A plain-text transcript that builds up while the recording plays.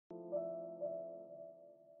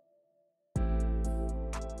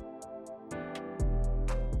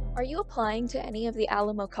Are you applying to any of the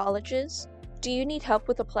Alamo colleges? Do you need help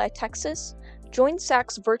with Apply Texas? Join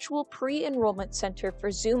SAC's virtual pre-enrollment center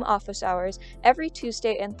for Zoom office hours every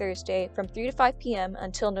Tuesday and Thursday from 3 to 5 p.m.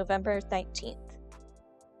 until November 19th.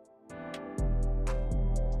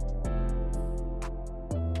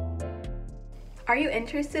 Are you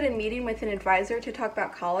interested in meeting with an advisor to talk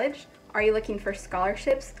about college? Are you looking for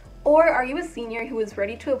scholarships? Or are you a senior who is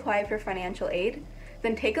ready to apply for financial aid?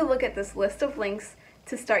 Then take a look at this list of links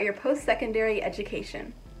to start your post-secondary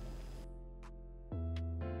education.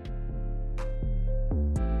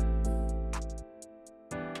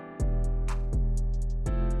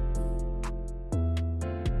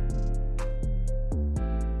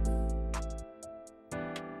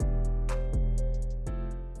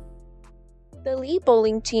 The Lee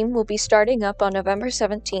bowling team will be starting up on November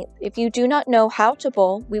 17th. If you do not know how to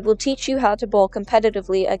bowl, we will teach you how to bowl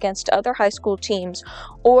competitively against other high school teams,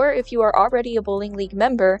 or if you are already a bowling league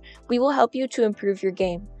member, we will help you to improve your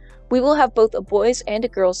game. We will have both a boys and a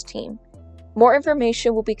girls team. More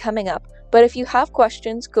information will be coming up, but if you have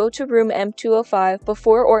questions, go to room M205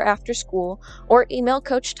 before or after school, or email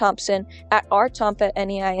Coach Thompson at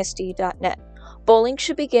rtomp@neisd.net. Bowling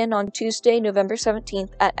should begin on Tuesday, November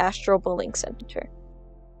 17th at Astro Bowling Center.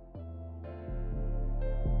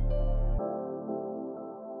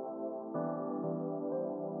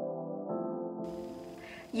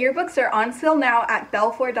 Yearbooks are on sale now at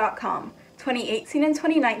belfour.com. 2018 and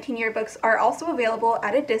 2019 yearbooks are also available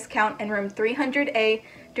at a discount in room 300A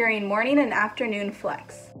during morning and afternoon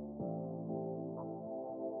flex.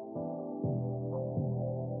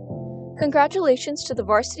 Congratulations to the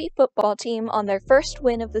varsity football team on their first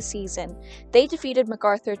win of the season. They defeated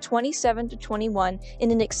MacArthur 27-21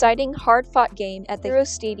 in an exciting, hard-fought game at the Hero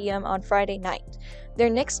Stadium on Friday night.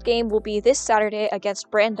 Their next game will be this Saturday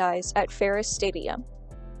against Brandeis at Ferris Stadium.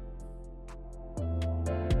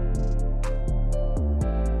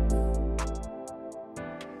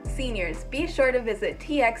 Seniors, be sure to visit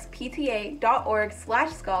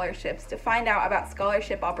txpta.org/scholarships to find out about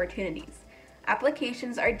scholarship opportunities.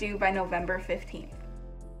 Applications are due by November 15th.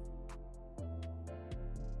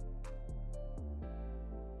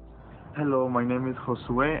 Hello, my name is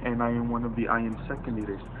Josue and I am one of the I Am Second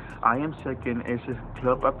leaders. I Am Second is a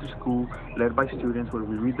club after school led by students where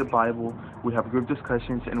we read the Bible, we have group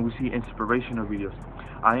discussions, and we see inspirational videos.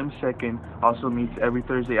 I Am Second also meets every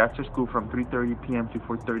Thursday after school from 3:30 p.m. to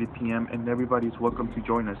 4:30 p.m. and everybody is welcome to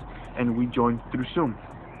join us, and we join through Zoom.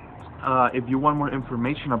 If you want more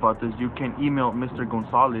information about this, you can email Mr.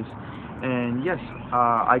 Gonzalez. And yes,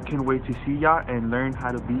 I can't wait to see ya and learn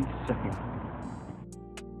how to be second.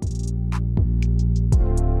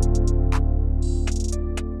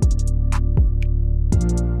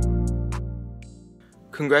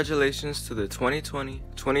 Congratulations to the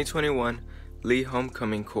 2020-2021 Lee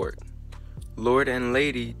Homecoming Court. Lord and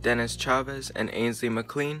Lady Dennis Chavez and Ainsley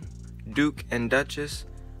McLean, Duke and Duchess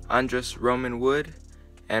Andres Roman Wood,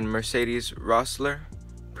 and Mercedes Rossler,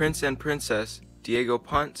 Prince and Princess Diego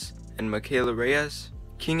Ponce and Michaela Reyes,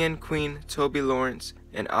 King and Queen Toby Lawrence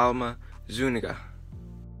and Alma Zuniga.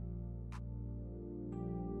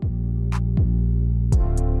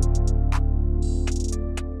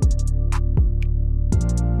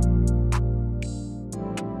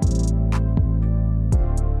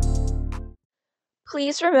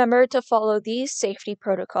 Please remember to follow these safety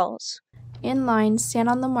protocols. In line, stand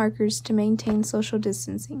on the markers to maintain social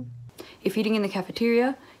distancing. If eating in the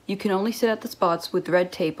cafeteria, you can only sit at the spots with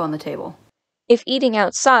red tape on the table. If eating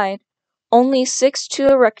outside, only 6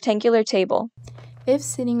 to a rectangular table. If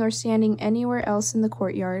sitting or standing anywhere else in the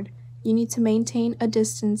courtyard, you need to maintain a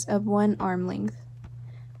distance of 1 arm length.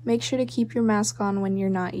 Make sure to keep your mask on when you're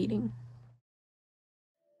not eating.